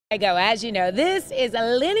As you know, this is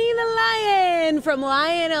Lenny the Lion from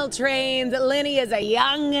Lionel Trains. Lenny is a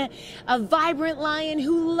young, a vibrant lion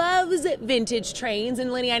who loves vintage trains.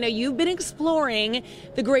 And Lenny, I know you've been exploring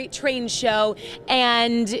the Great Train Show.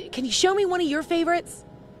 And can you show me one of your favorites?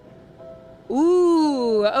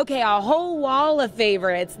 Ooh, okay, a whole wall of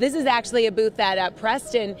favorites. This is actually a booth at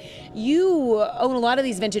Preston. You own a lot of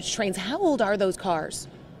these vintage trains. How old are those cars?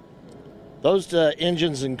 Those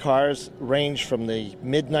engines and cars range from the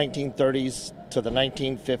mid-1930s to the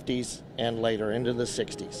 1950s and later into the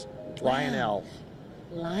 60s. Lionel.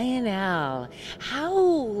 Lionel. How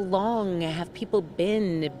long have people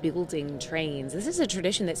been building trains? This is a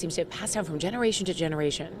tradition that seems to have passed down from generation to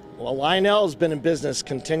generation. Well, Lionel has been in business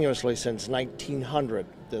continuously since 1900,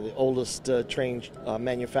 the oldest train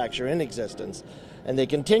manufacturer in existence. And they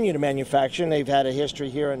continue to manufacture, and they've had a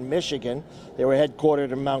history here in Michigan. They were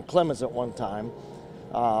headquartered in Mount Clemens at one time.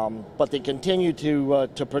 But they continue to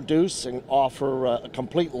produce and offer a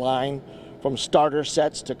complete line from starter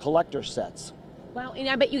sets to collector sets. Wow, and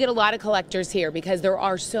I bet you get a lot of collectors here because there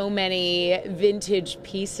are so many vintage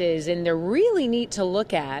pieces, and they're really neat to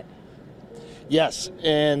look at. Yes,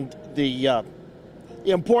 and the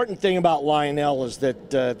important thing about Lionel is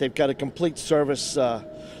that they've got a complete service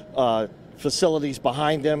facilities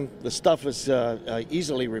behind them. The stuff is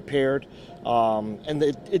easily repaired, and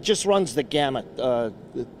it just runs the gamut.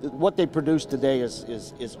 What they produce today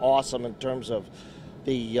is awesome in terms of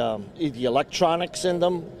the electronics in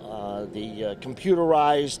them, the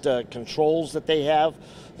computerized controls that they have.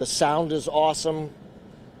 The sound is awesome.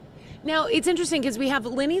 Now, it's interesting because we have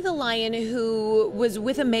Lenny the Lion, who was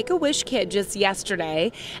with a Make-A-Wish kid just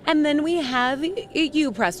yesterday, and then we have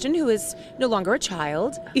you, Preston, who is no longer a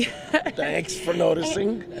child. Thanks for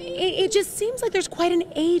noticing. It just seems like there's quite an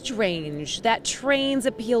age range that trains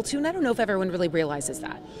appeal to, and I don't know if everyone really realizes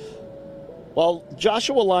that. Well,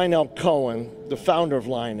 Joshua Lionel Cohen, the founder of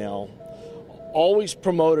Lionel, always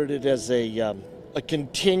promoted it as a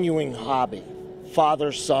continuing hobby,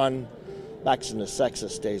 father-son. Back in the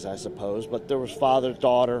sexist days, I suppose, but there was father,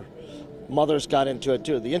 daughter, mothers got into it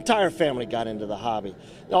too. The entire family got into the hobby.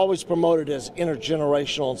 They always promoted it as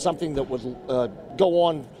intergenerational and something that would go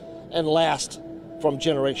on and last from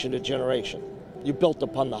generation to generation. You built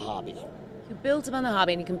upon the hobby. You built upon the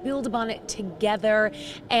hobby, and you can build upon it together.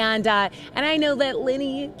 And I know that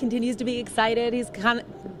Lenny continues to be excited. He's kind of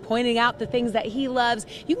pointing out the things that he loves.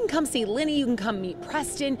 You can come see Lenny. You can come meet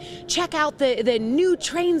Preston. Check out the new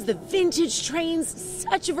trains, the vintage trains.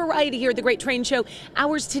 Such a variety here at the Great Train Show.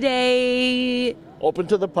 Hours today. Open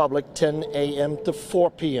to the public 10 a.m. to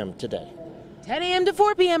 4 p.m. today. 10 a.m. to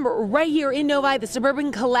 4 p.m. right here in Novi, the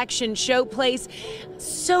Suburban Collection Showplace.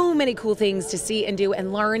 So many cool things to see and do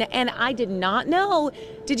and learn. And I did not know,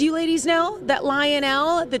 did you ladies know that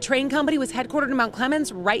Lionel, the train company, was headquartered in Mount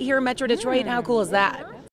Clemens right here in Metro Detroit? How cool is that?